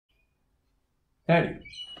Howdy,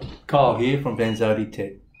 Kyle here from Vanzati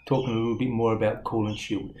Tech, talking a little bit more about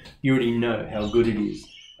COOLNSHIELD. You already know how good it is,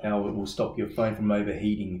 how it will stop your phone from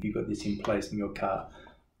overheating if you've got this in place in your car,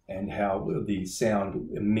 and how the sound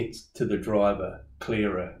emits to the driver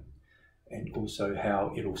clearer, and also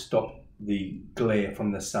how it'll stop the glare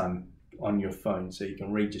from the sun on your phone so you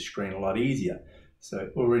can read your screen a lot easier. So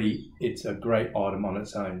already it's a great item on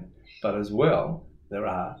its own, but as well there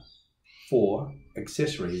are 4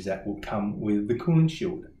 accessories that will come with the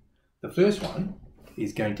COOLNSHIELD. The first one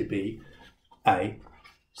is going to be a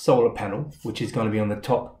solar panel, which is going to be on the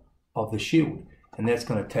top of the shield, and that's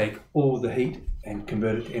going to take all the heat and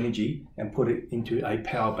convert it to energy and put it into a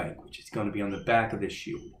power bank, which is going to be on the back of the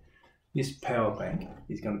shield. This power bank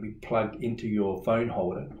is going to be plugged into your phone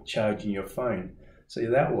holder, charging your phone. So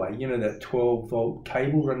that way, you know that 12-volt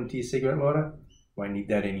cable running to your cigarette lighter? Won't need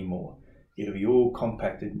that anymore. It'll be all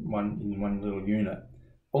compacted in one little unit.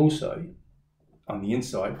 Also, on the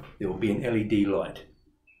inside, there will be an LED light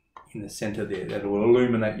in the center there that will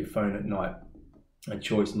illuminate your phone at night. A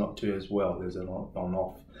choice not to as well, there's an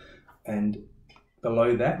on-off. And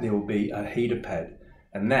below that, there will be a heater pad.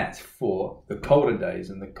 And that's for the colder days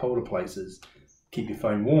and the colder places. Keep your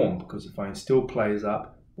phone warm because the phone still plays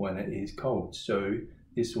up when it is cold. So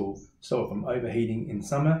this will stop it from overheating in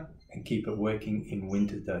summer and keep it working in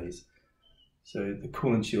winter days. So the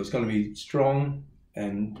COOLNSHIELD is going to be strong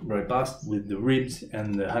and robust with the ribs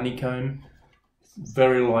and the honeycomb. It's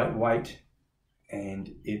very lightweight,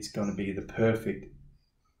 and it's going to be the perfect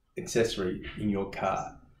accessory in your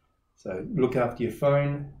car. So look after your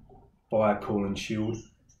phone, buy a COOLNSHIELD.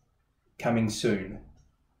 Coming soon.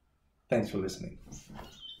 Thanks for listening.